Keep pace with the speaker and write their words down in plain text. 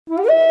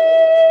Welcome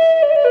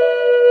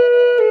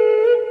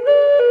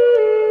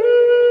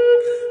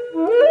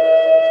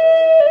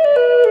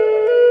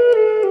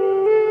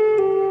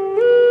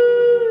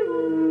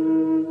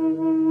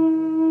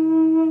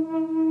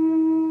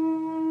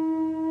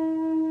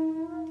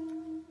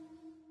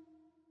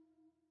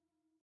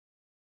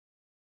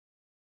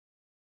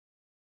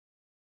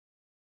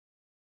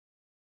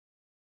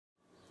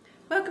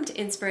to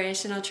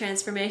Inspirational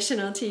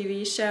Transformational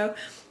TV show.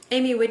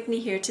 Amy Whitney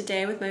here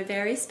today with my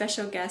very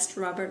special guest,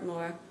 Robert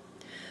Moore.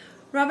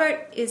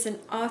 Robert is an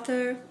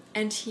author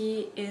and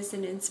he is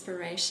an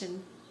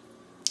inspiration.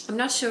 I'm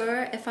not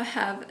sure if I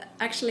have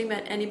actually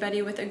met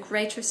anybody with a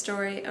greater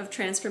story of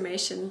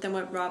transformation than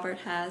what Robert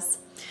has.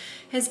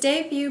 His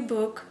debut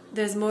book,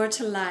 There's More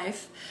to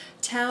Life,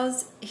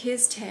 tells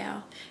his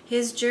tale,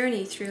 his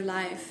journey through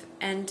life,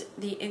 and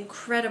the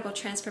incredible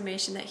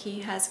transformation that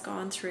he has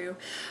gone through,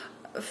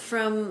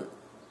 from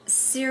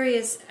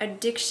serious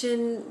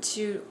addiction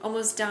to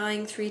almost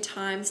dying 3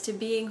 times to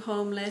being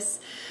homeless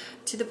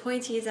to the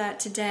point he's at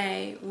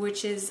today,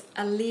 which is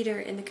a leader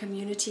in the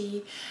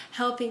community,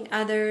 helping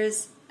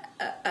others,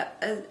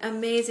 an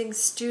amazing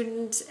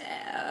student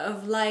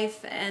of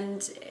life,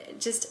 and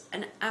just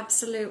an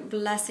absolute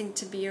blessing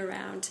to be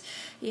around.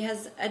 He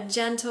has a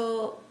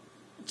gentle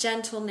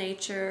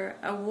nature,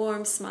 a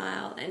warm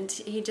smile, and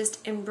he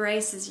just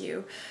embraces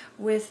you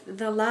with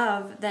the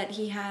love that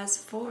he has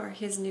for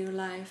his new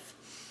life.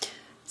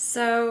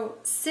 So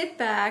sit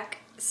back,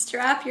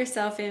 strap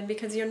yourself in,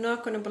 because you're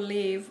not going to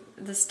believe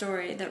the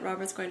story that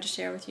Robert's going to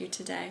share with you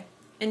today.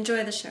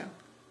 Enjoy the show.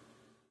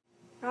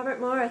 Robert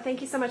Moore, thank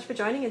you so much for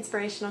joining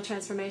Inspirational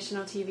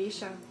Transformational TV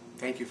show.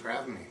 Thank you for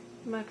having me.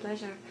 My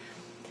pleasure.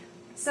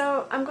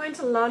 So I'm going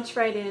to launch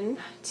right in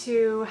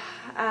to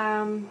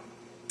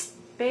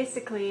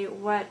basically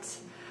what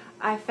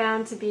I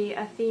found to be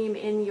a theme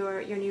in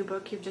your new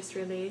book you've just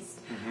released,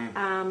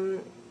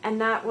 and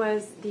that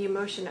was the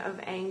emotion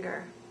of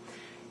anger.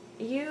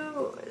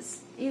 You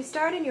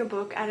start in your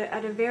book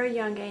at a very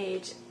young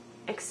age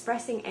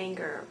expressing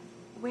anger.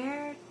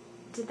 Where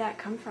did that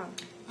come from?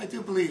 I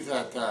do believe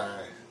that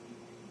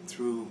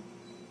through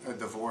a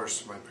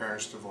divorce, my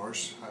parents'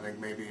 divorce, I think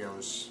maybe I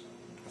was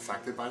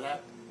affected by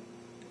that,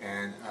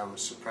 and I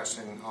was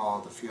suppressing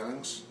all the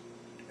feelings.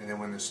 And then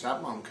when the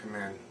stepmom came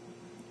in,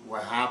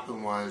 what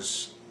happened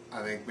was,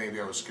 I think maybe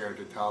I was scared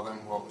to tell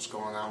them what was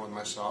going on with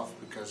myself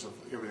because of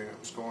everything that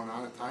was going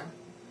on at the time.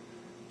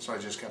 So I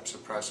just kept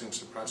suppressing,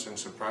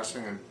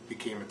 and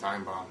became a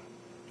time bomb.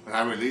 When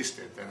I released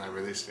it, then I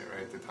released it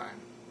right at the time.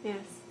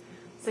 Yes.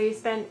 So you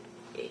spent,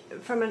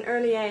 from an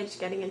early age,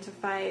 getting into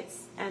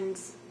fights, and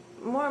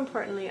more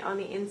importantly, on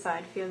the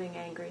inside, feeling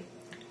angry.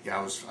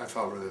 Yeah, I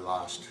felt really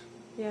lost.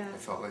 Yeah. I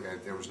felt like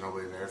there was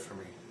nobody there for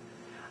me.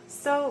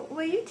 So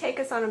will you take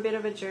us on a bit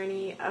of a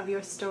journey of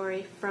your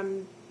story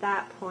from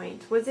that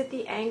point? Was it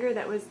the anger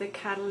that was the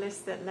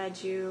catalyst that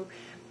led you,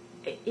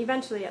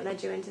 eventually it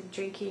led you into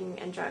drinking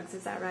and drugs,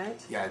 is that right?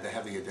 Yeah, the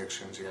heavy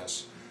addictions,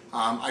 yes.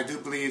 I do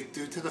believe,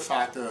 due to the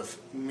fact of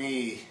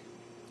me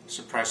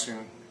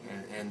suppressing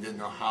and didn't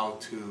know how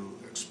to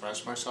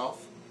express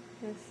myself,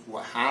 yes.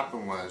 What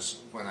happened was,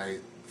 when I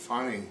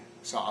finally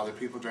saw other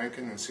people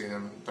drinking and seeing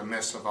them, the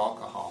mist of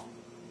alcohol,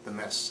 the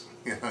mist,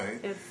 you know.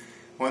 Yes.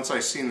 Once I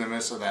seen the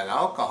mist of that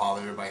alcohol,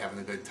 everybody having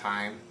a good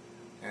time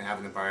and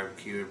having a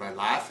barbecue, everybody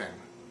laughing,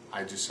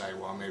 I decided,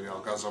 well, maybe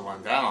I'll guzzle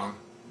one down,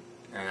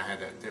 and I had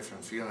that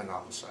different feeling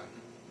all of a sudden.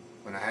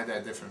 When I had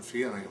that different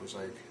feeling, it was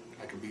like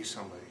I could be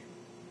somebody,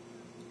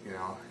 you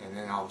know. And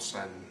then all of a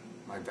sudden,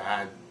 my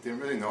dad didn't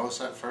really notice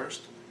at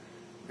first,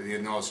 but he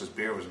didn't notice his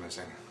beer was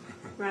missing.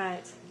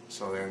 Right.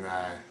 So then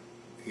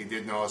he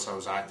did notice I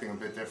was acting a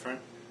bit different,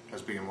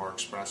 as being more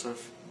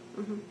expressive,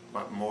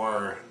 but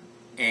more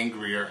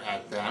angrier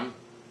at them,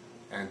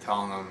 and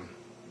telling them,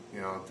 you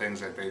know,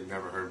 things that they'd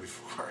never heard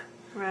before.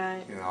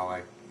 Right. You know,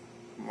 like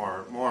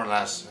more or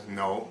less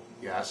no,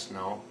 yes,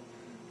 no.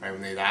 Right,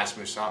 when they'd ask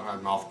me something,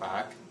 I'd mouth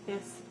back.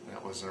 Yes.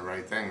 That wasn't the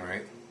right thing,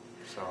 right?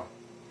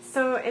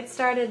 So it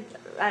started,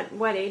 at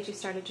what age you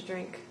started to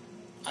drink?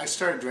 I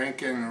started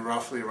drinking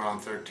roughly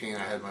around 13. I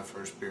had my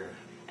first beer.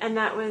 And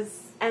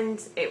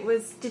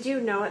did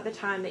you know at the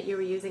time that you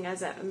were using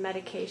as a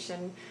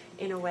medication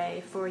in a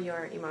way for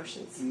your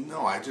emotions?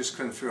 No, I just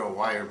couldn't figure out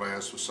why everybody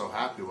else was so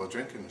happy while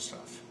drinking and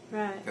stuff.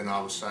 Right. Then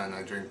all of a sudden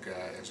I drink,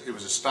 it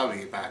was a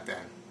stubby back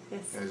then.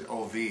 Yes. It was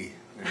OV.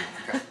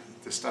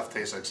 The stuff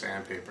tastes like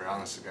sandpaper,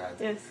 honest to God.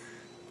 Yes.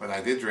 But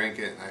I did drink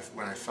it, and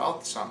when I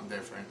felt something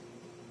different,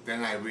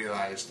 then I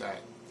realized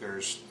that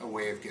there's a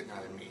way of getting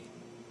out of me.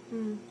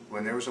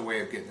 When there was a way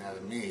of getting out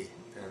of me,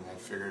 then I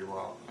figured,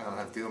 well, I don't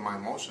have to deal with my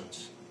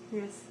emotions.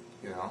 Yes.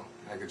 You know,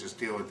 I could just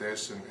deal with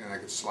this, and I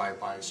could slide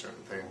by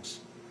certain things.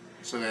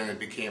 So then it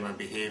became a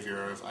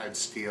behavior of I'd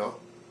steal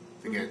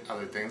to get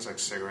other things like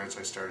cigarettes.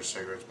 I started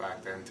cigarettes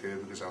back then too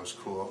because I was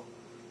cool,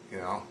 you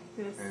know.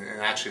 Yes.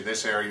 And actually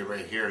this area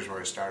right here is where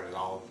I started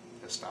all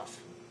this stuff.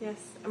 Yes.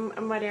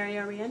 And what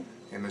area are we in?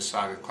 In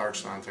Mississauga,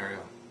 Clarkson, Ontario.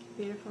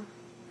 Beautiful.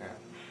 Yeah.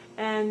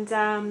 And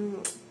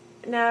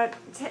now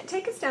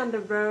take us down the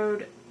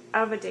road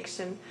of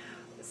addiction.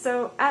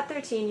 So at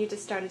 13, you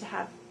just started to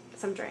have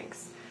some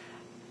drinks.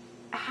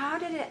 How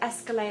did it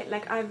escalate?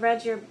 Like, I've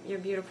read your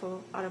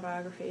beautiful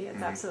autobiography.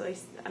 It's absolutely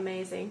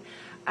amazing.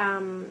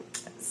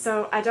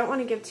 So I don't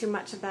want to give too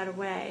much of that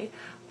away.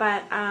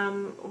 But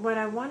what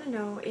I want to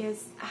know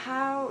is,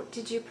 how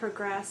did you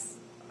progress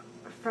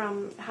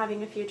from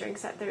having a few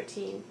drinks at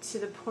 13 to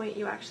the point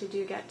you actually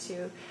do get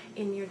to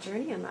in your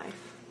journey in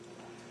life?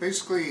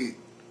 Basically,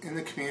 in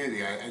the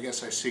community, I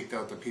guess I seeked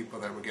out the people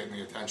that were getting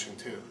the attention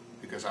too,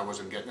 because I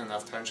wasn't getting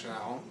enough attention at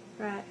home.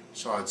 Right.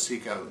 So I'd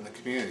seek out in the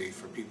community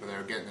for people that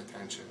are getting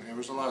attention. And there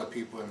was a lot of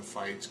people in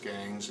fights,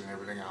 gangs, and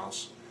everything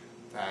else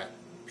that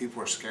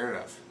people were scared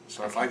of.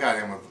 So if I got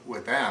in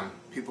with them,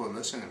 people would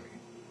listen to me.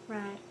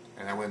 Right.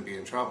 And I wouldn't be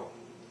in trouble.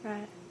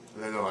 Right.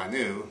 Little I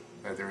knew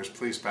that there was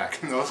police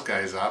backing those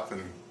guys up,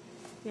 and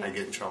I'd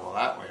get in trouble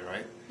that way,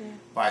 right? Yeah.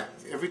 But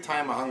every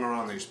time I hung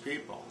around these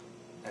people,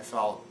 I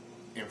felt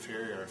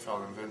inferior, I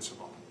felt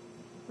invincible.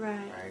 Right.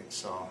 Right?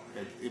 So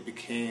it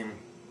became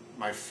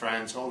my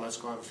friends, oh, let's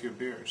go have a few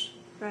beers.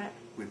 Right.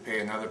 We'd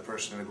pay another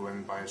person to go in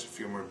and buy us a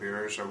few more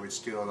beers, or we'd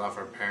steal it off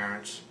our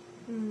parents,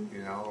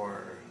 you know,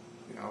 or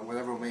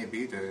whatever it may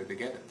be to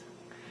get it.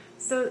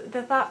 So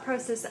the thought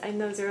process in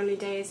those early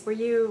days,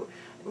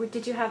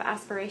 did you have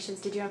aspirations?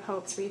 Did you have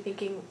hopes? Were you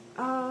thinking,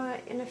 oh,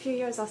 in a few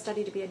years I'll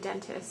study to be a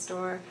dentist,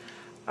 or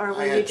were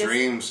I you had just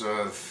dreams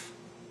of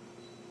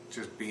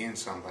just being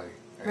somebody.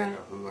 I didn't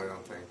Right. know who, I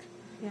don't think.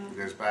 Yeah.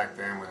 Because back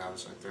then, when I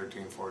was like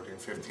 13, 14,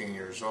 15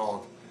 years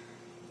old,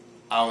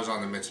 I was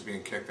on the midst of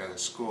being kicked out of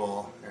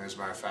school. And as a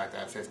matter of fact,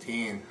 at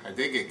 15, I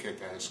did get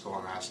kicked out of school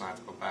and asked not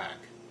to go back.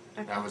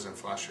 Okay. That was in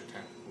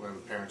Flusherton, when my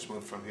parents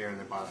moved from here and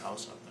they bought a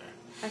house up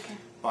there. Okay.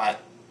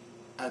 But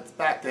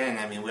back then,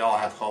 I mean, we all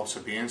had hopes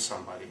of being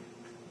somebody.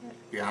 Yeah.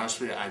 To be honest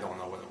with you, I don't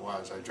know what it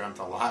was. I dreamt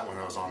a lot when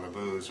I was on the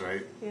booze,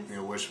 right? Yes. You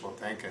know, wishful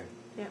thinking.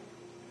 Yeah.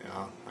 You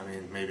know, I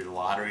mean, maybe the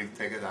lottery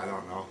ticket, I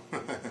don't know.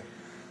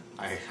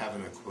 I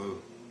haven't a clue.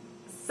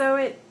 So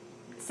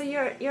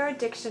your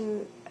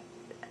addiction,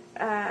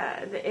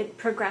 it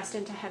progressed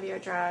into heavier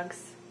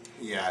drugs.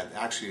 Yeah,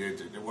 actually,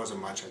 there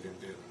wasn't much I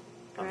didn't do.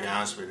 I'll be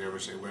honest with you,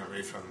 it went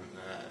right from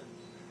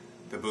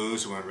the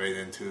booze, went right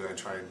into, I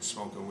tried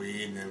smoking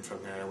weed, and then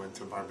from there I went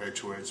to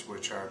barbiturates,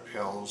 which are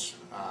pills,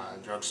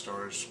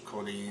 drugstores,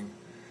 codeine.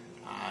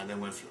 Then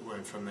went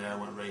from there,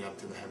 went right up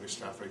to the heavy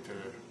stuff, right to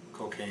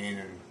cocaine,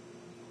 and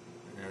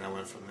then I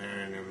went from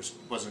there, and it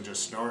wasn't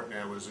just snorting,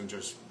 I wasn't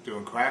just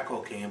doing crack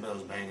cocaine, but I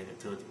was banging it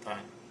too at the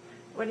time.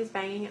 What does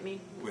banging it mean?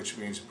 Which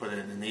means you put it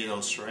in a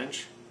needle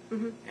syringe,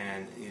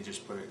 and you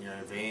just put it in your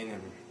vein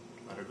and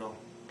let it go.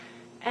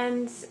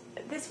 And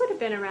this would have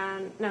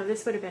been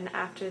this would have been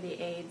after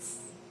the AIDS,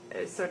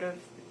 sort of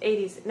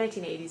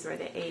 1980s, where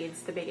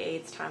the big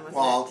AIDS time was.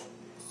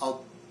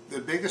 Well, the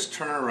biggest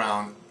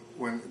turnaround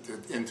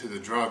into the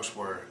drugs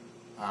were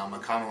my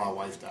common law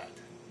wife died.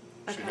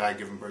 She died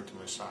giving birth to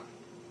my son,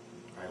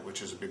 right,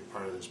 which is a big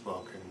part of this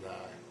book, and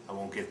I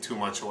won't give too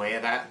much away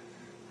of that,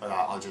 but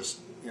I'll just,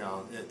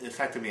 it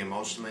affected me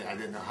emotionally. I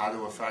didn't know how to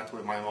affect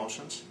with my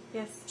emotions.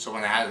 Yes. So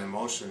when I had an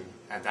emotion,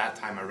 at that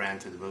time I ran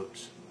to the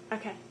booze.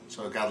 Okay.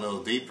 So it got a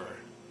little deeper,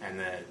 and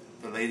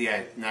the lady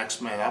I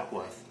next met up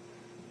with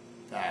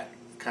that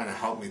kind of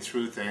helped me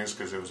through things,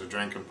 because it was a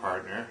drinking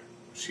partner,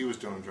 she was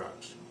doing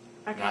drugs.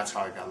 Okay. And that's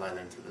how I got led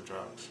into the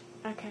drugs.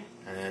 Okay.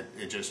 And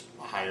it just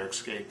a higher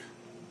escape.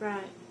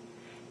 Right.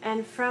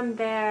 And from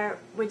there,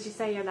 would you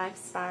say your life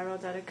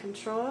spiraled out of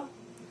control?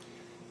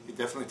 It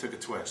definitely took a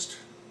twist.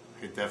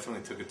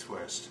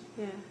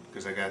 Yeah.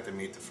 Because I got to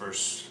meet the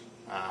first,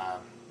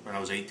 when I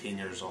was 18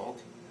 years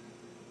old,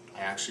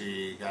 I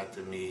actually got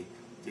to meet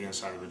the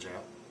inside of a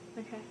jail.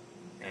 Okay.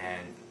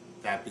 And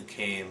that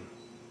became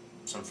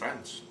some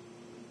friends.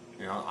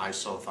 I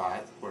still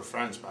thought we're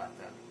friends back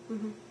then.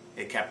 Mm-hmm.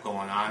 It kept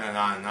going on and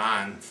on and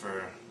on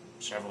for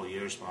several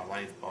years of my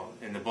life. But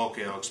in the book,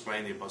 it'll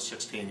explain to you about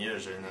 16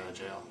 years in a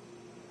jail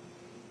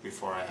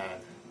before I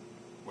had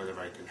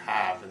whatever I could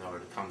have in order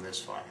to come this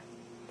far.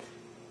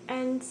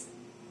 And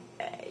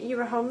you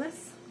were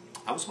homeless?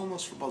 I was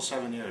homeless for about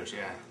 7 years,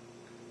 yeah.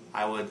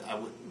 I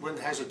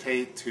wouldn't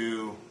hesitate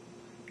to,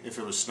 if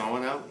it was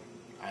snowing out,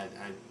 I'd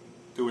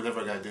do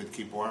whatever I got to do to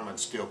keep warm. I'd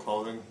steal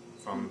clothing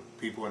from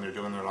people when they're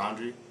doing their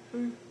laundry.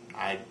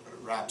 I'd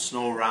wrap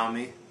snow around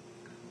me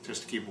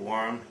just to keep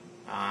warm,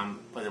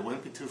 but it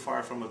wouldn't be too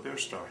far from a beer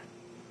store.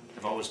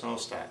 I've always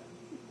noticed that.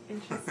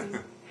 Interesting.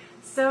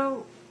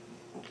 So,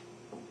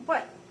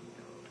 what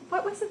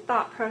was the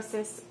thought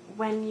process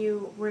when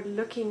you were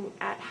looking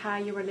at how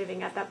you were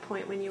living at that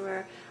point, when you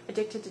were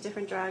addicted to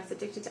different drugs,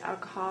 addicted to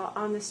alcohol,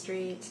 on the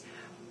street?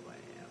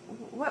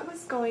 What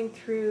was going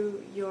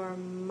through your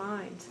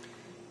mind?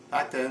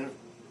 Back then,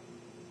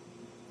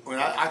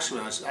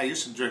 I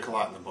used to drink a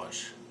lot in the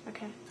bush.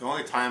 Okay. The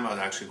only time I would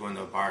actually go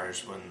into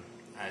bars when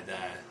I'd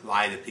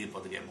lie to people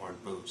to get more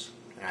booze,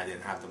 and I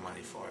didn't have the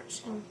money for it.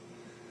 So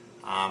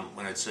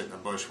when I'd sit in the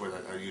bush with,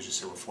 I usually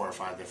sit with 4 or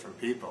 5 different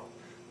people.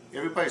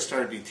 Everybody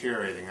started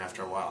deteriorating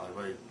after a while.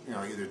 Everybody,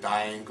 either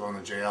dying, going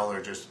to jail,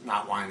 or just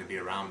not wanting to be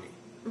around me.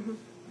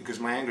 Because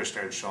my anger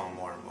started showing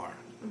more and more.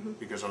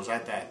 because I was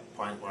at that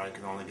point where I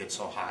could only get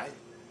so high,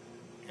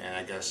 and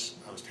I guess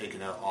I was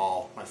taking out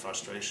all my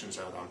frustrations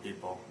out on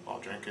people while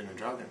drinking and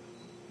drugging.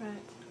 Right.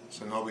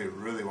 So nobody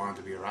really wanted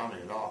to be around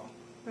me at all.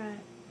 Right.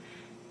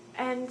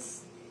 And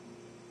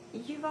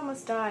you've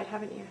almost died,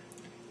 haven't you?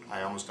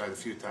 I almost died a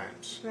few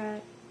times.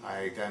 Right.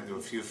 I got into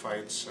a few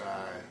fights,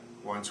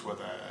 once with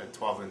a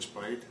 12-inch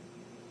blade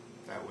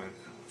that went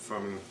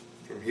from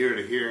here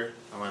to here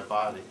on my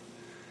body.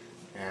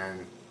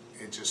 And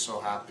it just so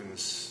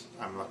happens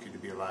I'm lucky to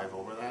be alive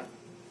over that.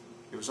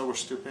 It was over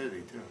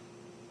stupidity too.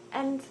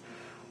 And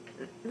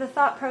the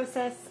thought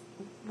process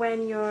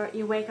when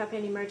you wake up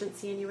in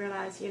emergency and you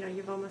realize,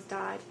 you've almost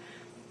died,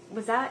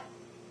 was that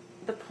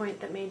the point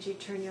that made you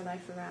turn your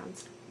life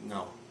around?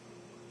 No,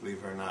 believe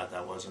it or not,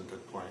 that wasn't the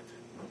point.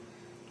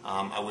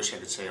 I wish I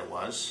could say it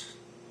was,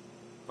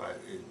 but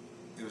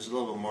it was a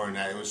little bit more than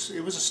that. It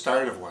was a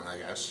start of one, I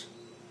guess.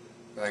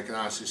 But I can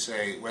honestly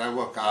say, when I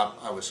woke up,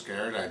 I was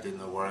scared. I didn't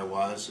know where I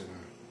was, and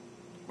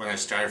when I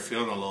started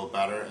feeling a little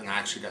better and I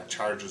actually got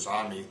charges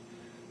on me,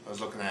 I was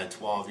looking at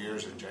 12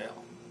 years in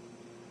jail.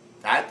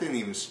 That didn't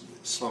even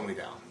slow me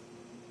down,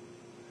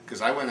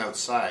 because I went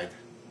outside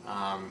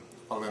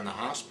while in the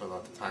hospital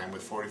at the time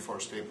with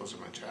 44 staples in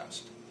my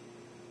chest,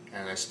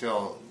 and I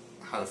still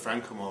had a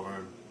friend come over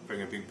and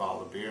bring a big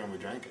bottle of beer and we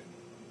drank it.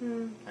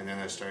 And then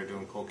I started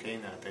doing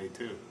cocaine that day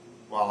too,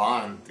 while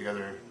on the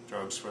other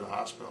drugs for the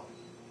hospital.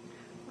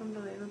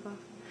 Unbelievable.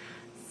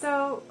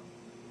 So,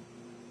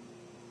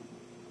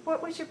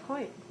 what was your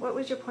point? What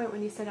was your point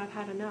when you said, I've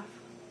had enough?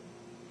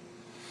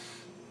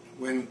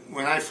 When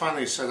I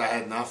finally said I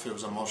had enough, it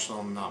was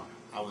emotional numb.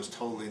 I was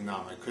totally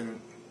numb. I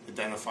couldn't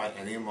identify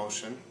any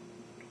emotion.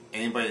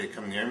 Anybody that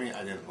come near me,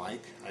 I didn't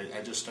like.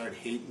 I just started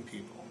hating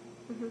people.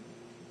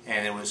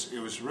 And it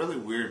was really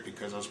weird,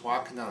 because I was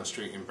walking down the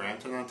street in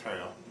Brampton,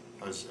 Ontario.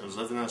 I was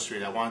living on the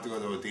street. I wanted to go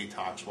to a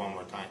detox one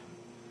more time.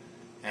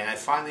 And I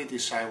finally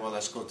decided, well,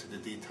 let's go to the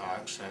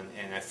detox.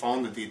 And I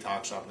phoned the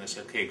detox up and I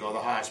said, okay, go to the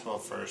hospital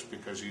first,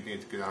 because you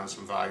need to get on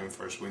some Valium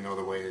first. We know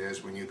the way it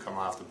is when you come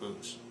off the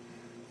booze.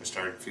 I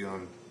started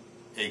feeling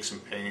aches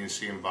and pains,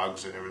 seeing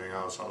bugs and everything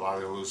else, a lot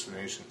of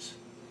hallucinations,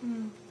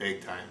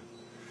 big time.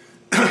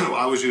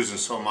 I was using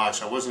so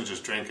much. I wasn't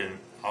just drinking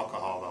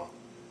alcohol, though.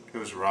 It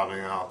was rubbing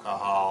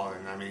alcohol,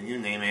 and I mean, you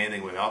name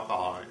anything with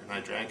alcohol, and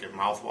I drank it.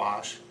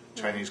 Mouthwash,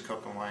 Chinese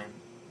cooking wine.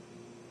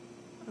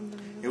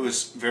 It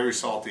was very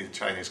salty, the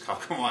Chinese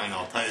cooking wine,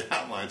 I'll tell you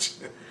that much.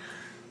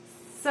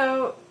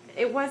 So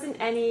it wasn't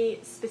any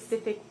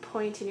specific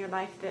point in your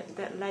life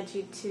that led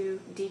you to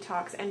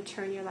detox and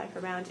turn your life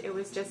around. It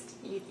was just,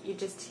 you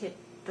just hit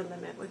the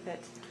limit with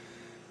it.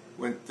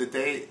 When the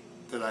day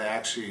that I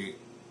actually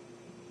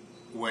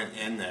went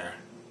in there,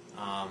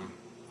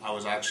 I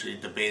was actually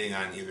debating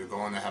on either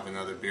going to have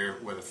another beer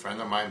with a friend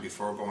of mine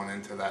before going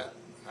into that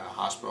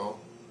hospital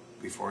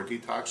before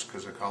detox,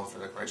 because I called for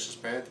the crisis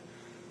bed,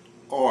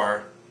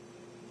 or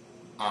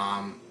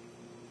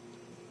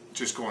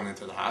just going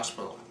into the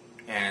hospital.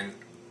 And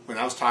when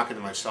I was talking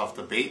to myself,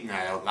 debating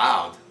that out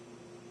loud,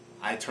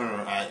 I turned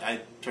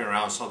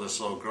around and saw this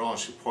little girl, and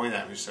she pointed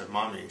at me and said,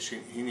 "Mommy,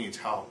 he needs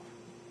help."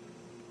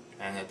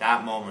 And at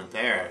that moment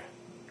there,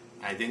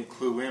 I didn't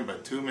clue in,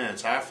 but 2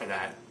 minutes after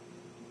that,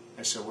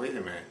 I said, wait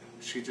a minute,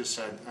 she just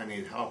said I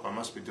need help. I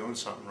must be doing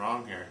something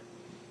wrong here.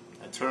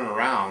 I turned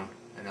around,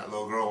 and that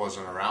little girl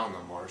wasn't around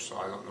no more, so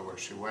I don't know where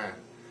she went.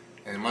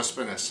 And it must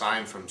have been a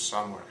sign from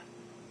somewhere,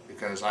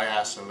 because I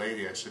asked the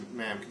lady, I said,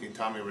 "Ma'am, can you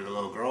tell me where the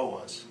little girl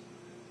was?"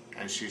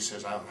 And she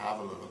says, "I don't have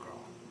a little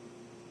girl."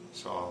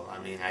 So, I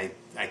mean,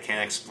 I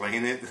can't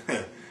explain it.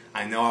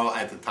 I know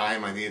at the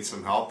time I needed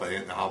some help, but I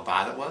didn't know how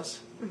bad it was.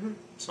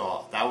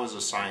 So that was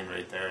a sign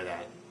right there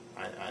that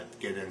I'd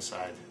get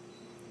inside.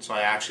 So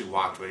I actually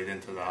walked right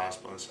into the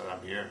hospital and said,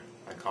 "I'm here."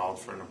 I called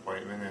for an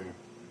appointment, and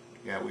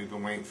yeah, "We've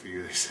been waiting for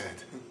you," they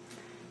said.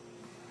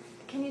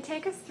 Can you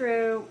take us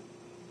through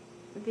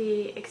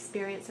the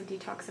experience of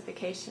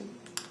detoxification?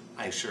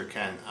 I sure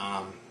can.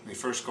 When you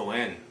first go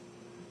in,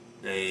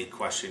 they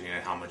question you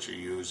how much you're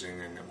using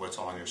and what's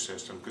all in your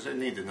system, because they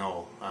need to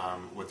know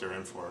what they're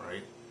in for,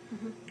 right?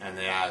 And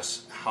they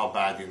ask, how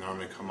bad do you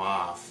normally come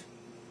off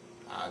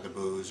the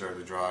booze or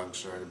the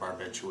drugs or the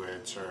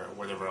barbiturates or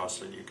whatever else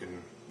that you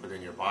can put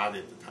in your body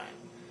at the time.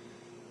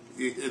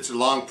 It's a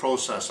long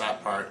process,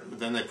 that part, but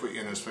then they put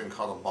you in this thing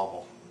called a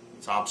bubble.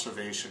 It's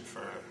observation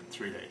for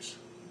 3 days.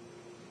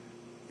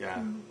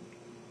 Yeah.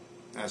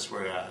 That's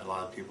where a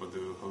lot of people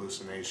do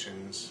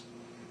hallucinations.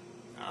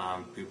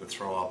 People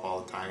throw up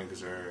all the time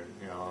because they're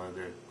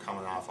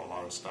coming off a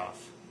lot of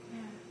stuff.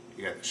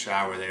 You got the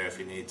shower there if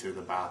you need to,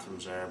 the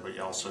bathroom's there, but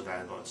you also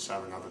got about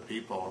 7 other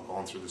people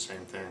going through the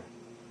same thing.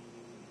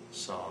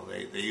 So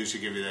they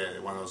usually give you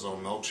one of those little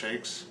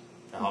milkshakes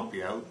to help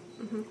you out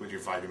with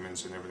your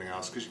vitamins and everything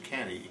else, because you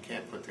can't eat, you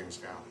can't put things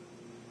down.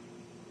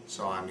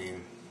 So I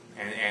mean,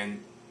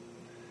 and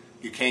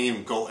you can't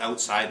even go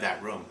outside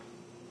that room.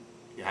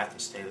 You have to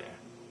stay there.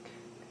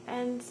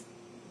 And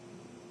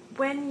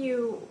when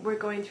you were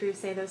going through,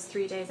 say, those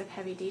 3 days of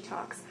heavy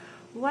detox,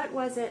 what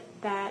was it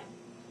that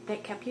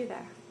kept you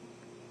there?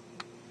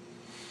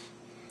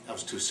 I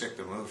was too sick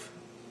to move.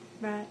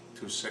 Right.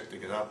 Too sick to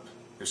get up.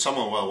 If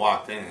someone would have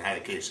walked in and had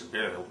a case of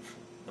beer,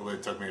 it would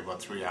have took me about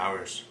 3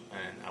 hours,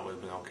 and I would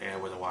have been okay. I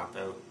would have walked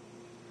out.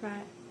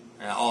 Right.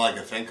 And all I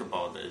could think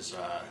about is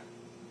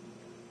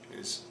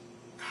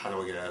how do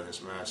I get out of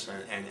this mess?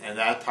 And at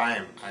that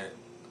time,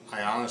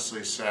 I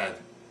honestly said,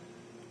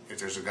 if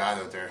there's a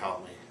God out there,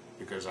 help me,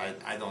 because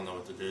I don't know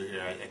what to do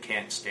here. I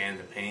can't stand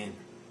the pain.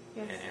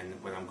 Yes.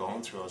 And when I'm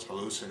going through, I was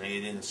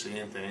hallucinating and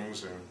seeing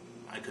things, and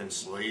I couldn't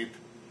sleep.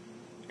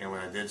 And when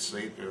I did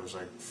sleep, it was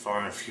like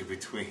far and few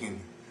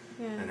between.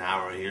 Yeah. An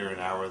hour here, an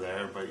hour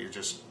there, but your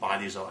just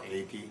body's all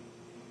achy.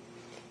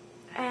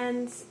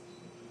 And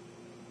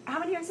how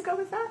many years ago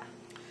was that?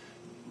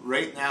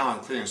 Right now,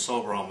 I'm clean and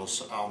sober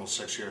almost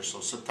 6 years.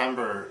 So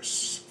September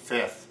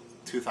 5th,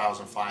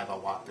 2005, I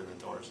walked in the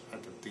doors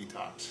at the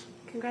detox.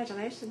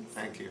 Congratulations.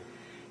 Thank you.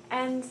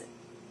 And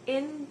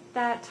in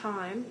that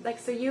time, like,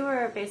 so you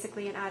were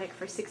basically an addict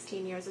for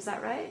 16 years, is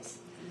that right?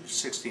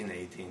 16 to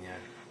 18, yeah.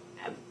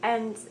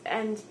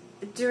 And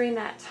during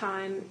that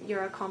time,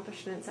 your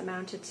accomplishments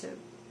amounted to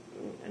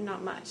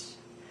not much.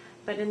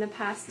 But in the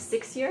past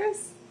 6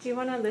 years, do you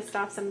want to list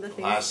off some of the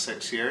things? Last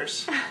 6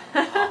 years?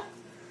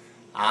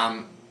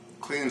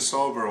 Clean and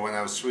sober, when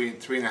I was three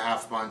and a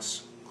half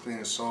months clean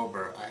and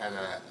sober, I had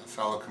a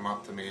fellow come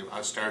up to me.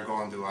 I started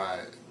going to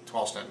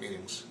 12-step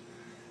meetings.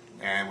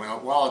 And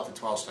while at the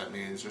 12-step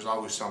meetings, there's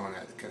always someone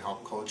that can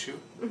help coach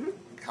you,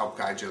 help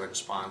guide you like a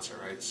sponsor,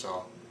 right?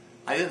 So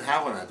I didn't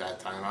have one at that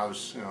time. I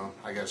was,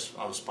 I guess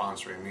I was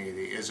sponsoring me,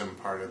 the ism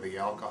part of the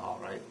alcohol,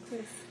 right?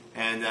 Yes.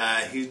 And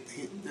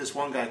this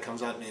one guy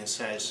comes up to me and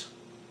says,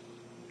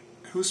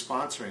 "Who's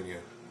sponsoring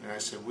you?" And I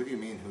said, "What do you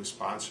mean, who's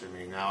sponsoring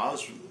me?" Now, I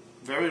was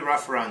very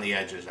rough around the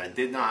edges. I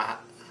did not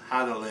know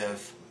how to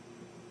live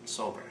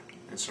sober,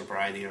 in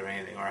sobriety or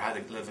anything, or how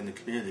to live in the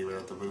community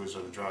without the booze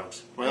or the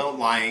drugs, without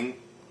lying,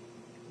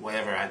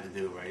 whatever I had to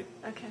do, right?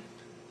 Okay.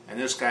 And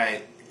this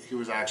guy, he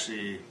was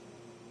actually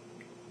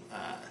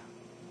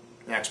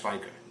an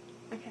ex-biker.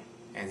 Okay.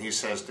 And he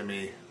says to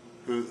me,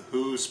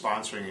 who's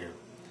sponsoring you?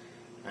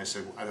 And I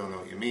said, "I don't know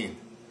what you mean."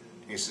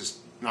 He says,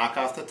 "Knock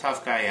off the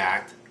tough guy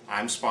act.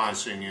 I'm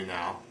sponsoring you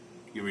now.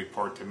 You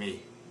report to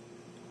me."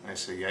 And I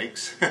said,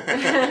 "Yikes."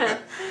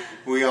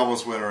 We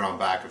almost went around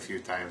back a few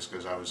times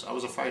because I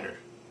was a fighter.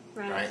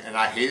 Right? And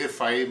I hated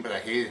fighting, but I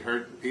hated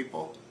hurting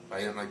people. But I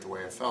didn't like the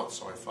way I felt,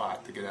 so I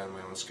fought to get out of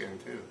my own skin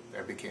too.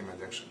 That became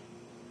addiction.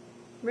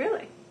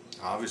 Really?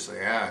 Obviously,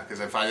 yeah. Because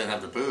if I didn't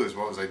have the booze,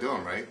 what was I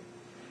doing, right?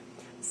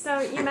 So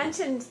you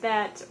mentioned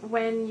that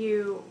when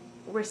you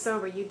were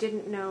sober, you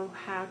didn't know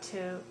how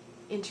to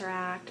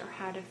interact or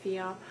how to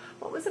feel.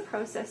 What was the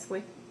process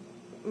with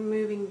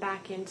moving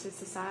back into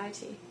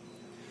society?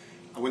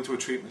 I went to a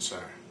treatment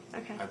center.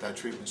 Okay. At that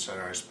treatment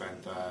center, I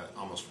spent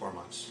almost 4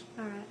 months.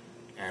 All right.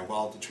 And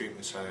while at the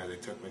treatment center, they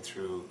took me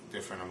through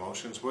different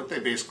emotions. What they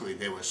basically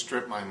did was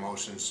strip my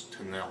emotions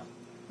to nil.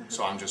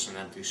 So I'm just an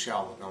empty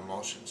shell with no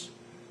emotions.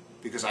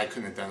 Because I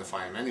couldn't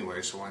identify them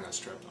anyway, so why not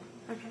strip them?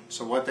 Okay.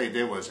 So what they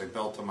did was they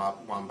built them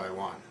up one by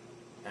one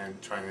and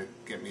trying to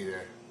get me to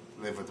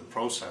live with the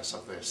process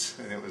of this.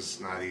 And it was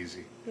not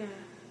easy. Yeah.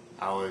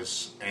 I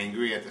was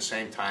angry. At the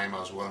same time, I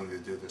was willing to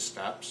do the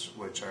steps,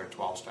 which are a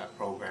 12-step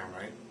program,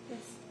 right? Yes.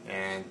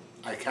 And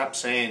I kept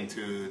saying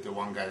to the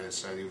one guy that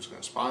said he was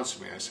going to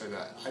sponsor me, I said,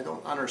 "I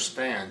don't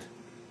understand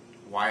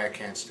why I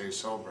can't stay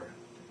sober."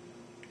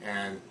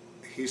 And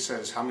he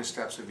says, "How many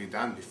steps have you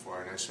done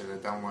before?" And I said,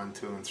 "I've done 1,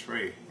 2, and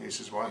 3. And he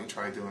says, "Why don't you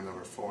try doing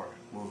number 4?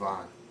 Move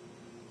on.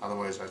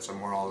 Otherwise, that's a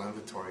moral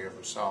inventory of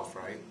yourself,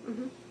 right?"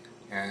 Mm-hmm.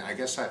 And I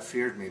guess that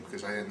feared me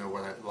because I didn't know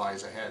what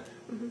lies ahead.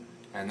 Mm-hmm.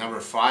 And number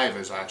 5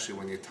 is actually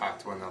when you talk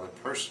to another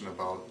person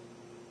about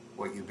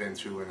what you've been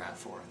through in that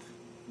 4th.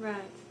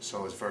 Right.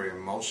 So it's very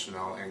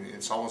emotional, and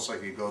it's almost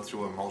like you go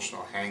through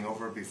emotional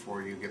hangover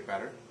before you get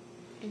better.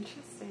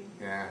 Interesting.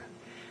 Yeah.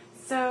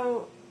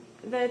 So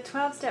the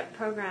 12-step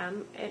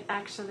program, it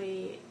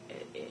actually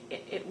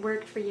it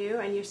worked for you,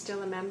 and you're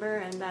still a member,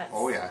 and that's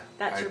Oh yeah.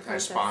 that's your I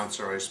process.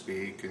 sponsor, I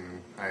speak,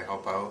 and I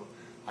help out.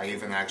 I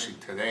even actually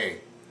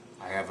today,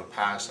 I have a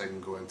pass. I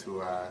can go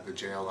into the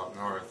jail up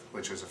north,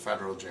 which is a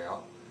federal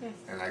jail, Yes.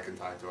 and I can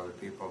talk to other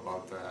people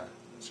about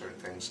certain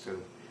things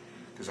too,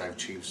 because I've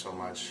achieved so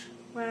much.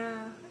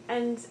 Wow.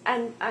 And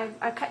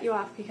I cut you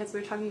off because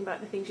we're talking about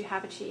the things you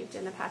have achieved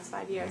in the past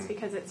 5 years,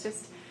 because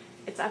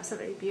it's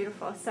absolutely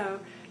beautiful. So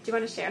do you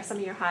want to share some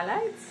of your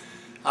highlights?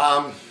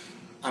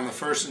 I'm the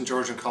first in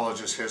Georgian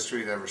College's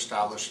history to ever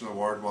establish an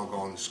award while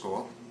going to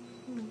school.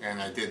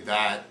 And I did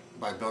that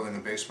by building a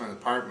basement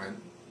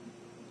apartment.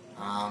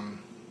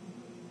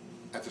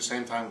 At the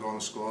same time going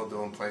to school,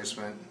 doing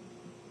placement,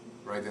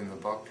 writing the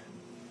book.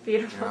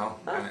 Beautiful.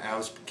 And I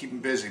was keeping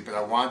busy, but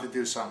I wanted to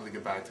do something to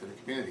give back to the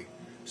community,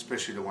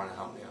 especially the one that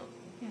helped me out.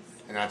 Yes.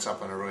 And that's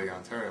up in Arroyo,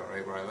 Ontario,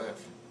 right where I live.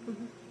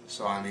 Mm-hmm.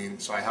 So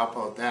so I help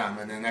out them,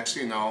 and then next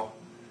thing you know,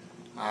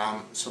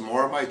 some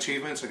more of my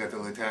achievements. I got the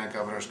Lieutenant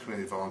Governor's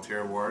Community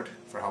Volunteer Award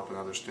for helping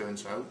other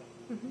students out.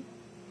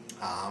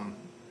 Mm-hmm.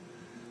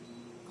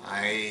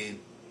 I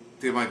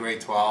did my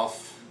grade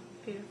 12.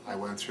 Beautiful. I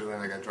went through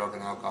and I got drug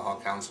and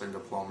alcohol counseling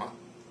diploma.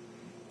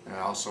 And I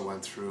also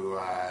went through,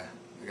 I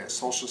got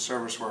social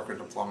service worker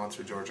diploma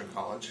through Georgia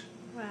College.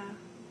 Wow.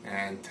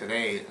 And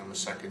today I'm a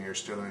second-year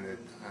student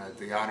at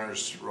the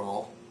honors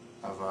role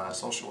of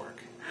social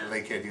work at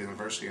Lakehead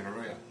University in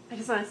Arroyo. I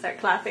just want to start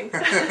clapping.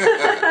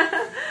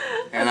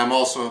 And I'm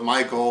also,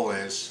 my goal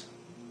is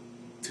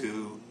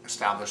to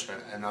establish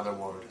another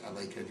ward at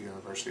Lakehead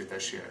University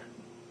this year.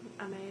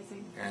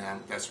 Amazing.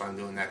 And that's what I'm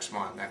doing next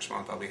month. Next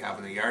month I'll be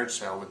having a yard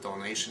sale with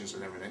donations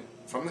and everything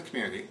from the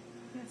community.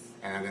 Yes.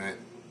 And I'm going to,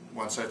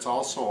 once that's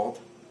all sold,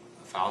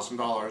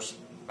 $1,000,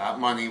 that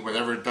money,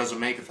 whatever it doesn't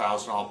make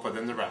 $1,000, I'll put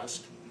in the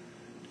rest.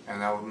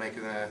 And I will make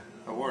it an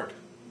award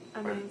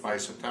by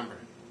September.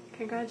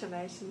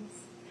 Congratulations.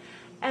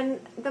 And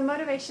the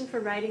motivation for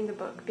writing the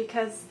book,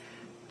 because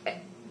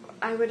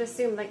I would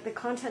assume like the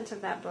content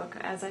of that book,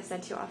 as I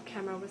said to you off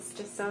camera, was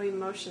just so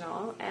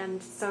emotional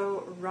and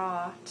so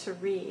raw to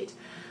read.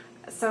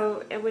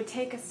 So it would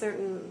take a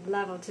certain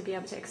level to be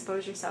able to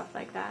expose yourself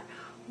like that.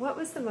 What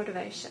was the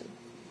motivation?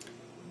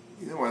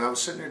 You know what, I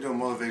was sitting there doing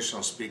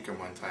motivational speaking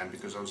one time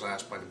because I was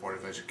asked by the Board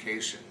of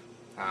Education.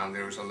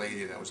 There was a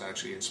lady that was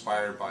actually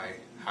inspired by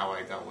how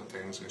I dealt with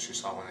things, and she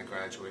saw when I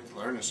graduated the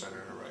Learning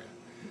Center in Arroyo.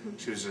 Mm-hmm.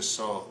 She was just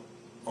so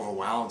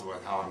overwhelmed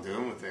with how I'm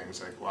doing with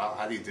things, like, wow,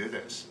 how do you do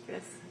this?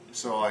 Yes.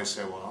 So I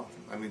said, well,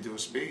 let me do a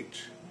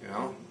speech, you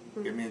know?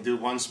 Mm-hmm. Get me to do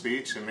one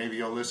speech and maybe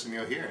you'll listen,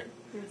 you'll hear it.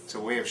 Yes. It's a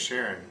way of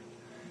sharing.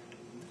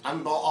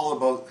 I'm all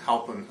about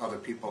helping other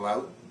people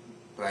out,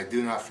 but I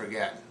do not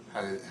forget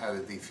how to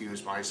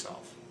diffuse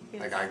myself.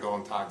 Yes. Like I go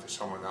and talk to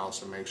someone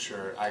else and make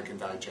sure I can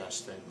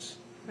digest things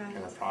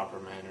in a proper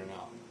manner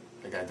now.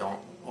 Like I don't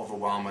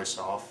overwhelm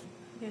myself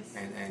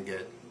and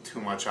get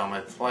too much on my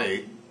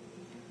plate.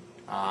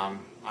 I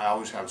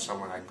always have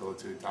someone I go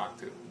to talk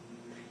to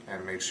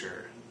and make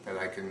sure that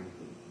I can,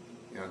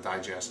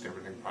 digest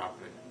everything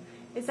properly.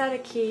 Is that a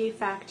key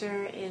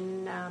factor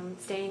in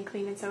staying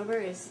clean and sober?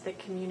 Is the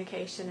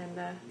communication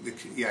and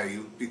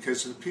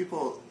because the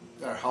people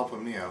that are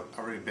helping me out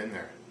already been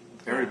there.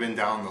 They've already been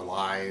down the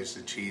lies,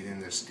 the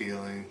cheating, the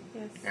stealing,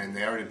 and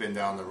they already been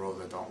down the road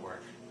that don't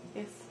work.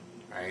 Yes.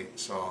 Right.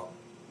 So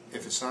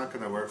if it's not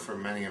going to work for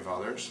many of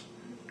others,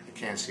 I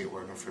can't see it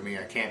working for me.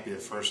 I can't be the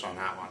first on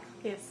that one.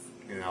 Yes.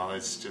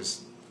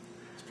 It's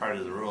part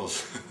of the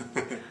rules.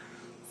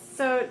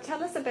 So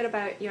tell us a bit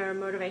about your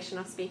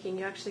motivational speaking.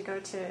 You actually go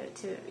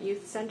to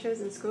youth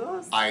centers and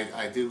schools?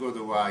 I do go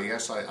to,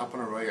 up in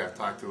Arroyo, I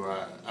talk to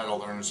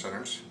adult learning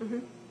centers,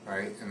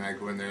 right? And I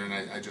go in there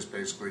and I just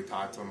basically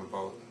talk to them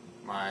about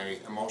my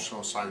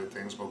emotional side of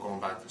things, about going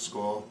back to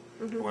school.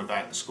 I went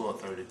back to school at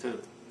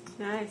 32.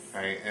 Nice.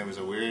 Right? It was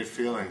a weird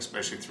feeling,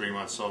 especially 3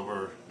 months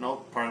sober. No,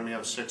 pardon me, I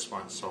was 6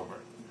 months sober.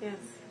 Yes.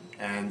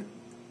 And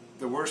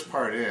the worst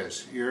part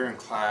is, you're in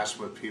class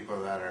with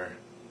people that are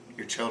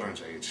your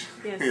children's age.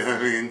 Yes. You know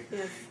what I mean?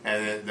 Yes.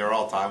 And they're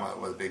all talking about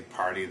what a big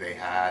party they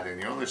had, and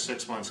you're only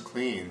 6 months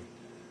clean,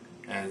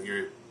 and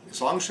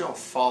as long as you don't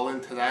fall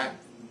into that,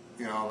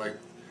 like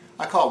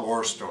I call it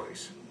war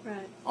stories.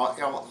 Right.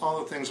 All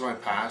the things in my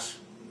past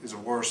is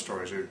war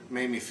stories. It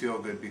made me feel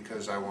good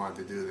because I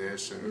wanted to do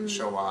this and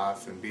show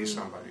off and be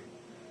somebody,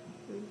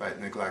 but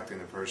neglecting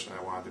the person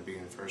I wanted to be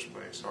in the first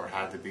place, or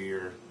had to be,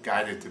 or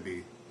guided to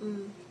be.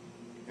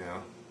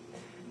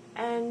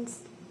 And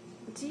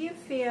do you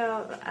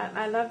feel,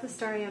 I love the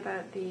story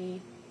about the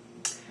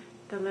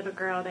little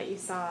girl that you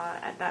saw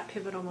at that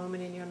pivotal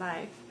moment in your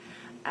life,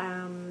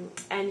 and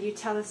you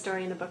tell a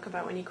story in the book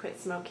about when you quit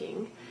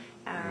smoking,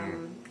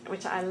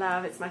 which I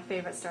love. It's my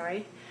favorite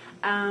story.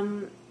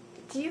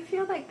 Do you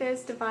feel like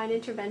there's divine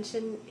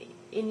intervention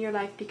in your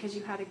life because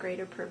you had a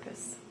greater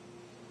purpose?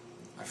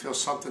 I feel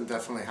something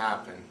definitely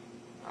happened.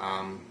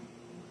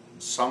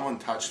 Someone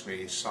touched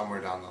me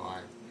somewhere down the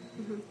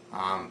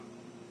line.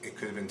 It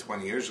could have been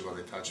 20 years ago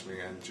they touched me,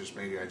 and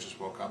maybe I just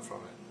woke up from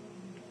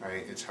it.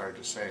 Right? It's hard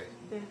to say.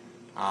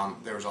 Yeah.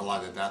 There was a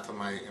lot of death in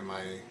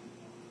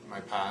my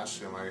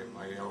past. My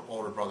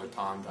older brother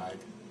Tom died.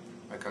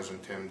 My cousin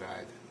Tim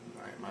died.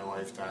 Right? My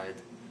wife died.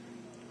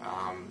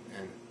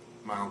 And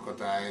my uncle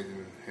died,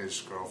 and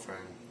his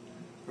girlfriend.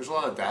 There was a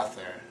lot of death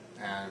there,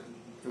 and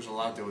there was a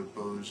lot to do with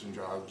booze and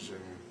drugs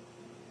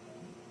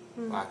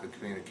and lack of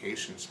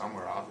communication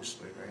somewhere,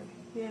 obviously, right?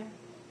 Yeah.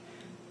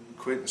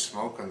 Quitting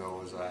smoking though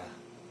was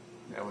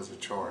a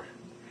chore.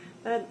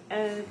 That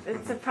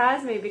it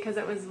surprised me because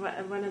it was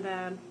one of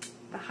the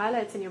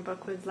highlights in your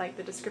book was like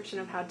the description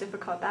of how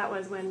difficult that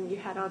was when you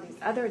had all these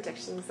other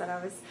addictions that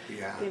I was.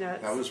 Yeah.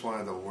 That was one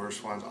of the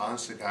worst ones.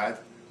 Honest to God,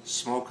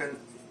 smoking.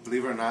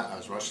 Believe it or not, I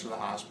was rushed to the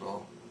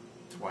hospital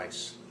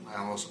twice. I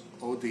almost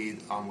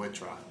OD'd on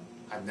withdrawal.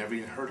 I'd never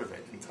even heard of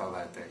it until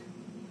that day.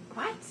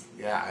 What?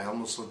 Yeah, I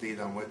almost OD'd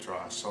on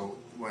withdrawal. So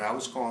when I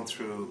was going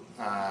through,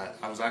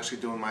 I was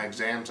actually doing my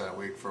exams that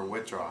week for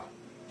withdrawal.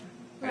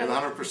 I had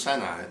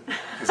 100% on it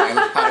because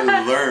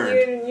I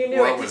learned you knew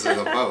what was it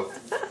about.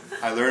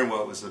 I learned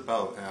what it was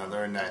about, and I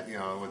learned that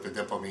with the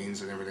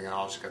dopamines and everything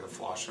else, you got to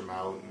flush them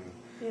out,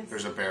 and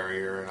there's a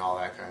barrier and all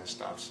that kind of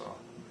stuff. So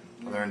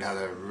I learned how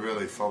to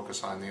really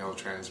focus on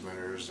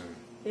neurotransmitters, and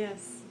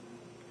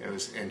it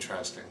was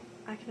interesting.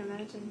 I can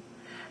imagine.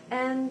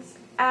 And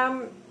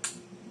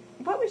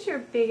what was your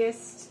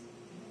biggest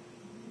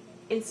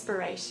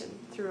inspiration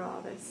through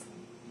all this?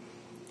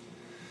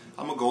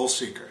 I'm a goal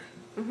seeker.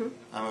 Mm-hmm.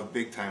 I'm a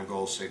big time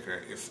goal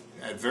seeker. If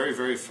at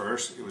very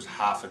first it was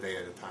half a day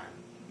at a time.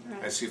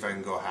 Right. I'd see if I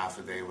can go half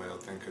a day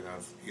without thinking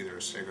of either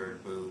a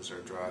cigarette, booze, or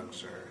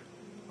drugs,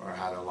 or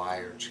how to lie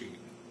or cheat.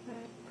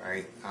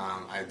 Right?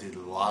 I did a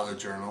lot of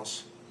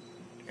journals,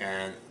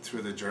 and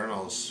through the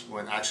journals,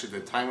 when actually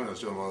the time when I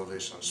was doing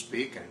motivational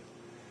speaking,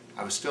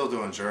 I was still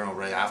doing journal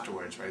right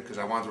afterwards, right? Because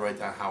I wanted to write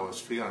down how I was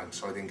feeling,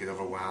 so I didn't get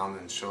overwhelmed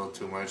and show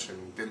too much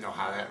and didn't know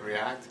how to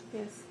react.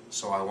 Yes.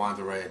 So I wanted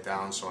to write it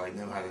down so I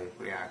knew how to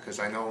react. Because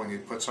I know when you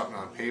put something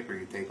on paper,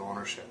 you take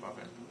ownership of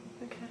it.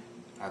 Okay.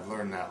 I've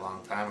learned that a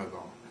long time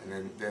ago,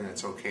 and then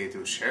it's okay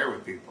to share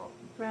with people.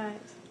 Right.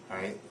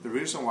 Right? The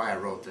reason why I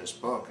wrote this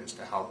book is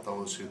to help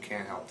those who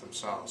can't help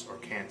themselves or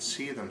can't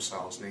see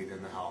themselves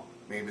needing the help.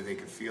 Maybe they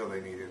could feel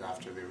they need it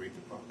after they read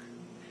the book.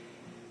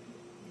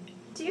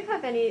 Do you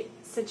have any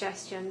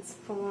suggestions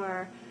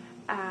for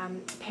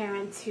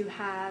parents who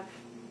have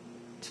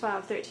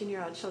 12,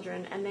 13-year-old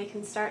children and they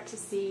can start to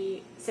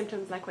see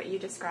symptoms like what you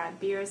described,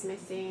 beers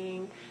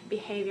missing,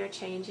 behavior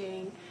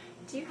changing?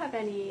 Do you have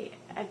any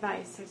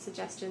advice or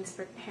suggestions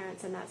for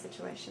parents in that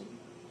situation?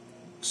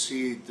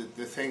 See,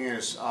 the thing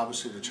is,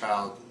 obviously the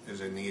child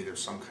is in need of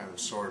some kind of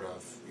sort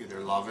of either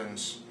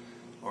lovins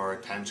or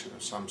attention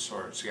of some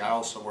sort. See, I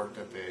also worked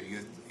at the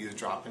youth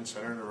drop-in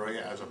center in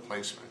Arroyo as a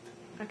placement.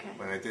 Okay.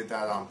 When I did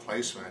that on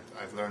placement,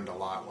 I've learned a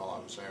lot while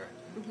I was there.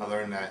 Mm-hmm. I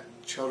learned that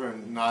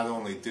children not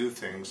only do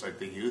things, like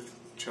the youth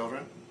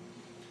children,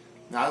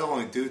 not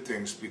only do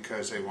things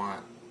because they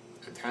want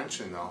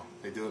attention though,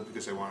 they do it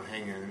because they want to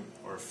hang in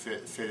or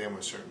fit in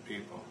with certain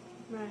people.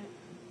 Right.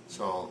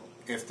 So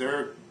if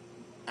they're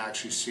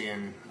actually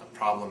seeing a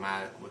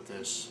problematic with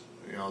this,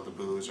 you know, the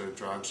booze or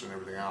drugs and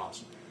everything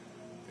else,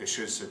 they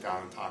should sit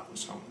down and talk with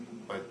someone.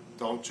 But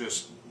don't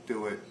just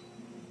do it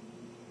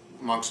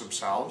amongst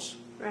themselves.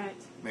 Right.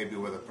 Maybe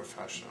with a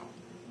professional.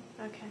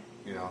 Okay.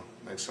 You know,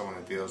 like someone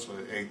that deals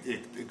with it.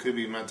 It could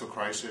be mental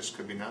crisis,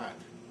 could be not.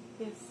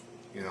 Yes.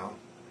 You know,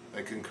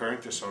 like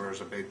concurrent disorder is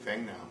a big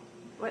thing now.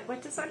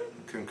 What disorder?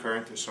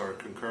 Concurrent disorder.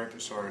 Concurrent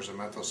disorder is a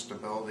mental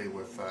stability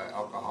with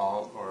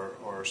alcohol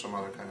or some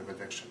other kind of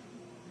addiction.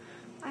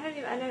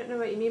 I don't know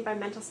what you mean by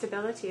mental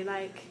stability.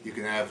 Like. You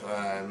can have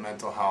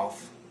mental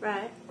health.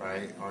 Right.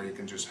 Right, or you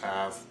can just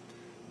have,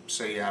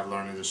 say you have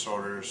learning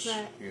disorders,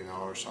 right. You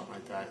know, or something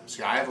like that.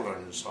 See, I have a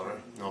learning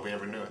disorder. Nobody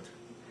ever knew it.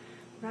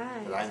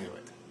 Right. But I knew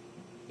it.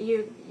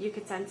 You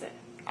could sense it.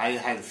 I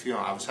had a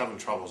feeling I was having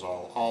troubles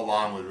all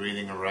along with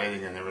reading and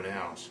writing and everything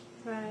else.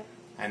 Right.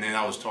 And then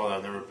I was told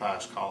I'd never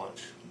pass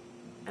college.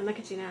 And look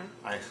at you now.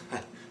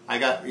 I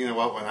got, you know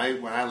what, when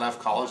I left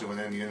college and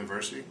went into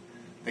university,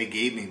 they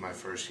gave me my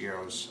first year.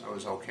 I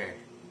was okay.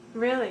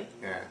 Really?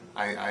 Yeah.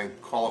 I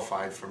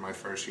qualified for my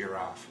first year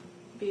off.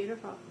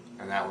 Beautiful.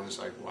 And that was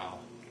like, wow.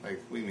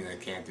 Like, what do you mean I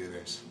can't do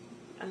this?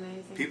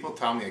 Amazing. People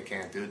tell me I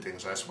can't do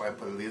things. That's why I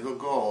put little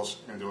goals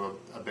into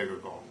a bigger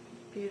goal.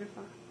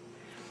 Beautiful.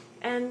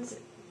 And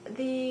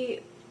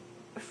the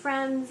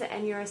friends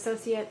and your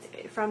associates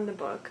from the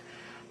book,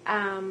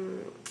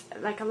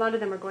 like a lot of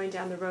them are going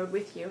down the road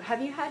with you.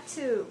 Have you had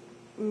to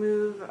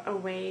move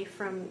away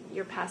from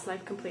your past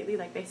life completely,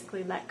 like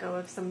basically let go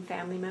of some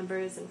family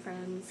members and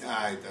friends?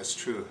 That's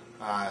true.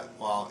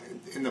 Well,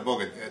 in the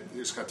book,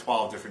 it's got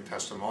 12 different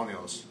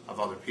testimonials of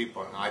other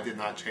people, and I did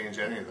not change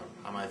any of them.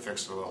 I might have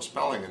fixed a little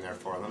spelling in there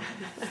for them.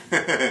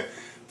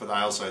 But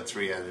I also had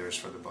 3 editors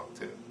for the book,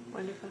 too.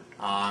 Wonderful.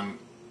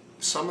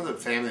 Some of the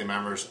family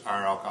members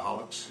are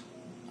alcoholics.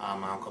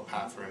 My Uncle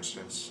Pat, for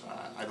instance,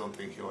 I don't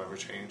think he'll ever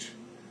change.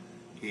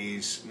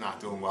 He's not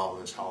doing well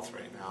with his health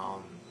right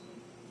now. And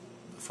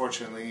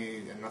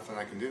unfortunately, nothing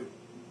I can do.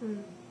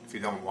 Mm. If you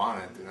don't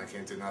want it, then I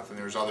can't do nothing.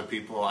 There's other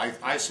people.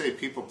 I say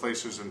people,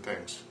 places, and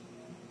things.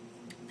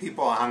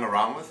 People I hung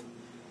around with,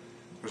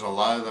 there's a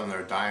lot of them that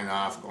are dying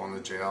off, going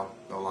to jail,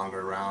 no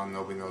longer around,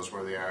 nobody knows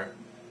where they are.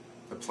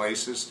 The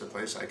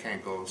place I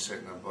can't go sit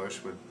in a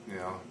bush with, you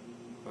know,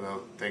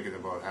 without thinking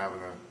about having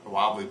a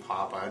wobbly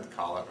pop, I'd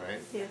call it, right?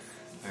 Yes.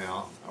 You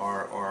know,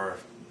 or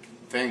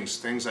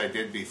things I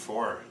did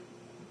before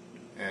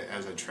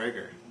as a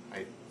trigger.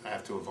 I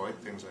have to avoid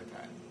things like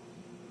that.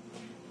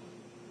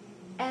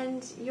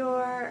 And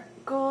your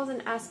goals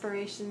and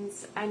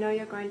aspirations, I know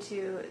you're going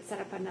to set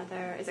up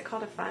another, is it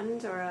called a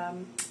fund, or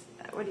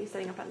what are you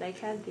setting up at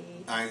Lakehead?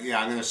 Yeah,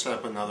 I'm going to set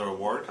up another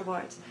award.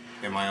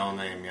 In my own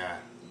name, yeah.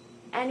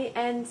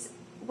 And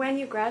when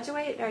you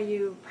graduate, are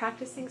you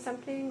practicing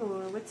something,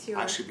 or what's your...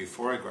 Actually,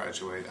 before I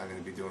graduate, I'm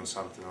going to be doing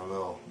something a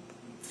little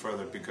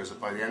further, because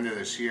by the end of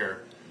this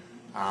year,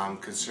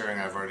 considering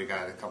I've already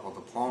got a couple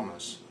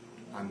diplomas,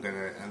 I'm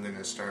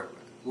gonna start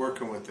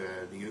working with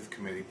the youth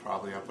committee,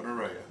 probably up in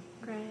Arroyo.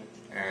 Great.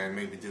 And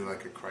maybe do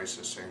like a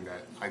crisis thing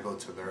that I go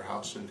to their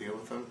house and deal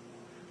with them,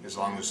 as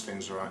long as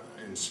things are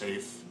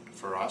safe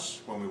for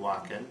us when we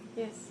walk in.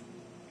 Yes.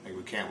 Like,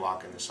 we can't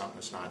walk into something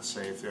that's not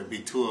safe. There'd be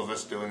 2 of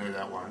us doing it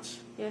at once.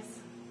 Yes.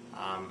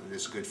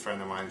 This good friend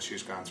of mine,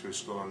 she's gone through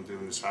school and doing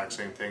the exact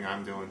same thing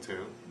I'm doing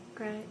too.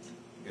 Great.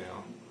 You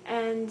know.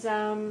 And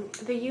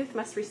the youth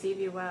must receive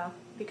you well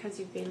because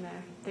you've been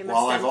there. They must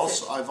Well,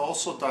 sense it. I've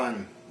also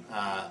done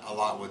a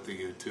lot with the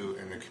youth too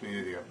in the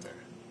community up there.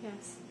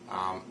 Yes.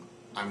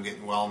 I'm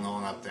getting well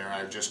known up there.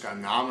 I just got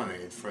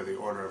nominated for the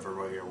Order of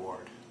Arroyo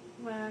Award.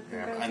 Wow, Yeah,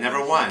 congratulations. I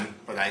never won,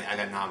 but I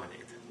got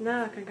nominated.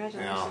 No, You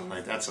congratulations. know,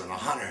 like that's an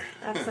honor.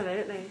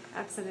 Absolutely,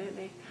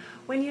 absolutely.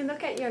 When you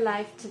look at your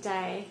life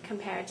today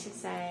compared to,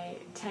 say,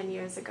 10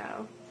 years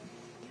ago,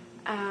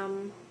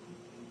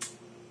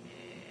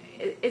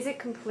 is it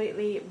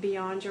completely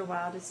beyond your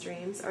wildest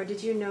dreams, or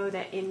did you know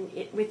that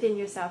within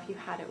yourself you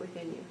had it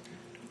within you?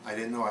 I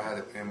didn't know I had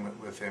it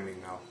within me,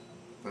 no.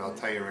 But I'll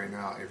tell you right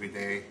now, every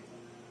day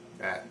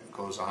that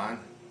goes on,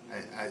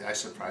 I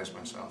surprise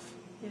myself.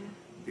 Yeah.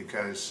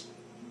 Because,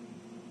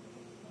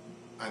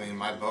 I mean,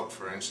 my book,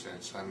 for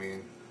instance, I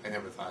mean, I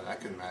never thought I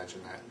could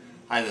imagine that.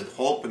 I had a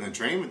hope and a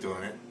dream of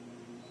doing it.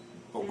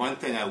 But one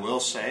thing I will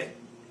say,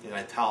 that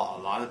I tell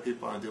a lot of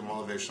people when I do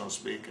motivational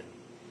speaking,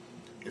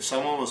 if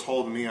someone was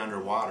holding me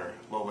underwater,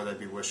 what would I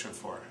be wishing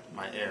for?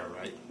 My air,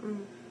 right?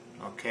 Mm.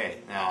 Okay,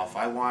 now if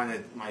I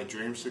wanted my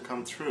dreams to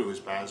come true as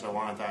bad as I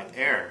wanted that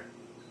air,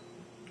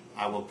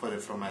 I will put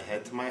it from my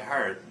head to my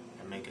heart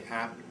and make it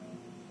happen.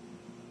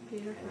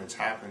 Beautiful. And it's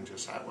happened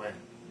just that way.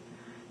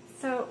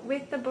 So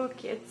with the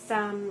book, it's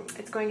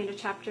going into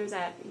chapters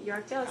at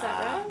Yorkdale, is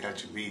that right?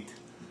 Got you beat.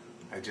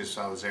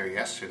 I was there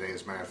yesterday,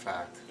 as a matter of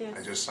fact. Yes.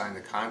 I just signed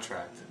the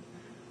contract.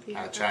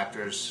 Beautiful.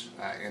 Chapters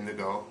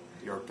Indigo,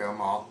 Yorkdale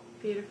Mall.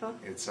 Beautiful.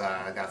 It's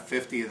I got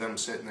 50 of them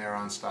sitting there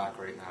on stock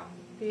right now.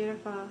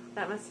 Beautiful.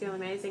 That must feel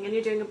amazing. And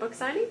you're doing a book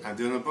signing? I'm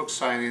doing a book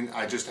signing.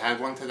 I just had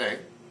one today.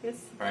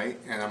 Yes. Right,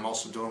 and I'm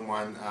also doing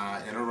one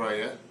in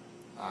Arroyo,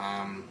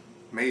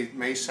 May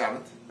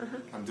 7th.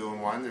 I'm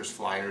doing one. There's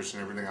flyers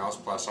and everything else.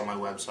 Plus on my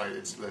website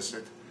it's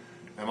listed.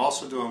 I'm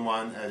also doing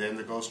one at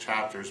Indigo's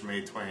Chapters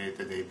May 28th,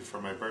 the day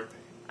before my birthday.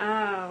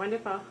 Oh,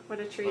 wonderful. What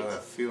a treat. What a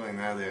feeling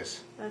that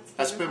is.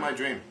 That's been my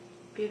dream.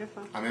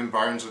 Beautiful. I'm in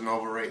Barnes &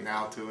 Noble right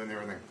now too and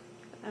everything.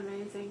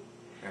 Amazing.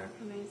 Yeah.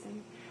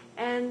 Amazing.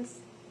 And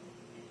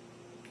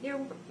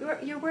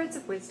your words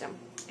of wisdom,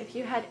 if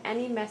you had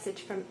any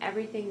message from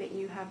everything that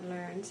you have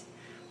learned,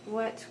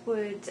 what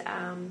would,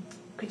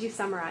 could you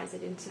summarize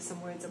it into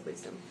some words of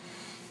wisdom?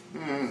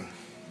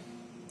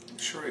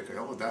 Sure you could.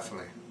 Oh,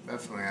 definitely.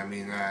 Definitely. I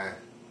mean,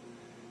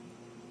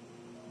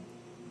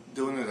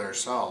 doing it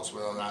ourselves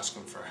without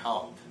asking for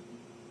help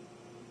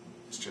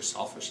is just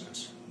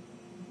selfishness.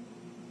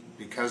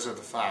 Because of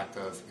the fact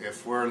of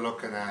if we're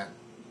looking at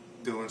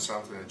doing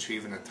something,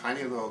 achieving a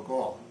tiny little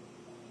goal,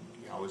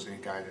 you always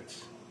need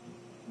guidance.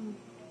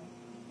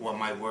 What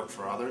might work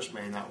for others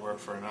may not work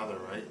for another,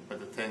 right? But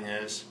the thing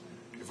is,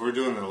 if we're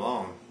doing it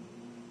alone,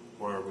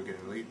 where are we going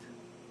to lead?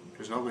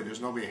 There's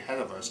nobody ahead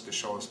of us to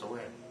show us the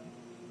way.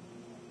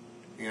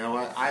 You know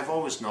what? I've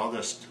always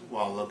noticed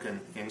while looking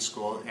in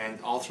school and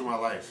all through my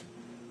life,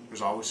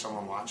 there's always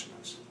someone watching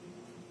us.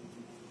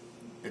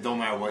 It don't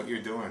matter what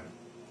you're doing.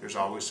 There's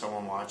always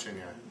someone watching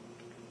you.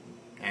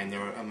 And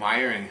they're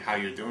admiring how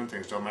you're doing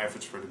things. Don't matter if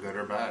it's for the good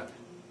or bad.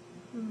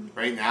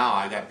 Right now,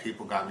 I got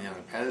people got me on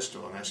a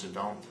pedestal, and I said,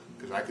 don't,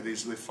 because I could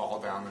easily fall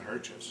down and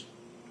hurt you.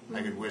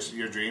 I could wish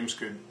your dreams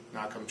could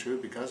not come true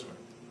because of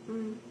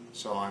it.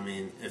 So, I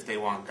mean, if they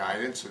want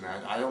guidance, and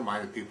I don't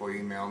mind if people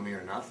email me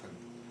or nothing.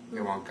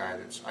 They want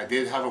guidance. I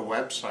did have a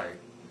website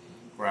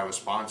where I was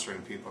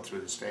sponsoring people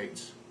through the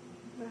States.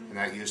 And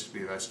that used to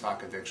be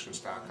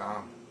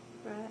letstalkaddictions.com.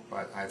 Right.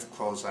 But I've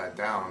closed that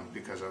down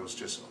because I was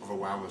just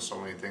overwhelmed with so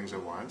many things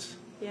at once.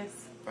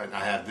 Yes. But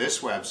I have this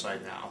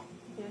website now.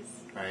 Yes.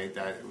 Right,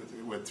 that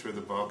with through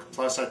the book.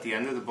 Plus, at the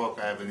end of the book,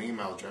 I have an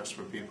email address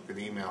where people can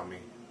email me.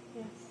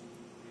 Yes.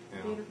 You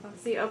know. Beautiful.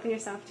 So you open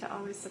yourself to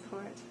always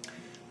support.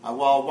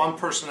 Well, one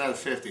person out of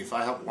 50. If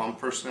I help one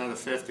person out of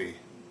 50,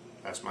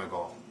 that's my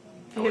goal.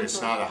 So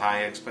it's not a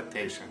high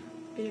expectation.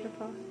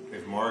 Beautiful.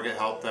 If more get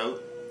helped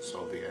out,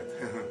 so be it.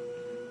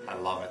 I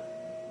love it.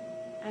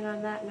 And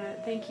on that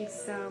note, thank you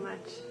so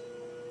much.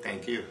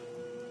 Thank you.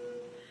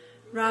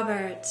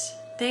 Robert,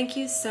 thank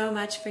you so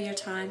much for your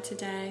time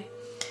today.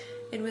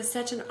 It was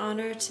such an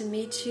honor to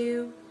meet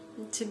you,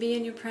 to be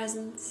in your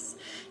presence,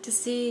 to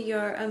see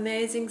your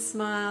amazing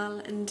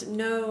smile and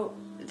know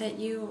that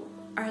you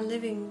are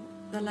living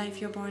the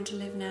life you're born to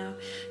live now.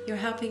 You're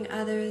helping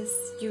others.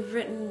 You've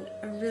written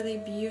a really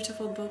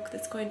beautiful book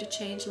that's going to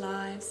change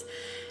lives.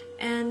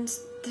 And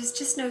there's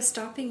just no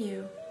stopping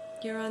you.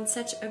 You're on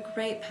such a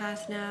great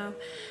path now.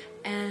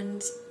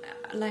 And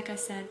like I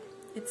said,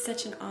 it's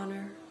such an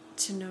honor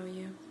to know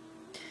you.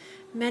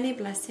 Many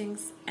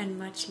blessings and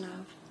much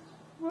love.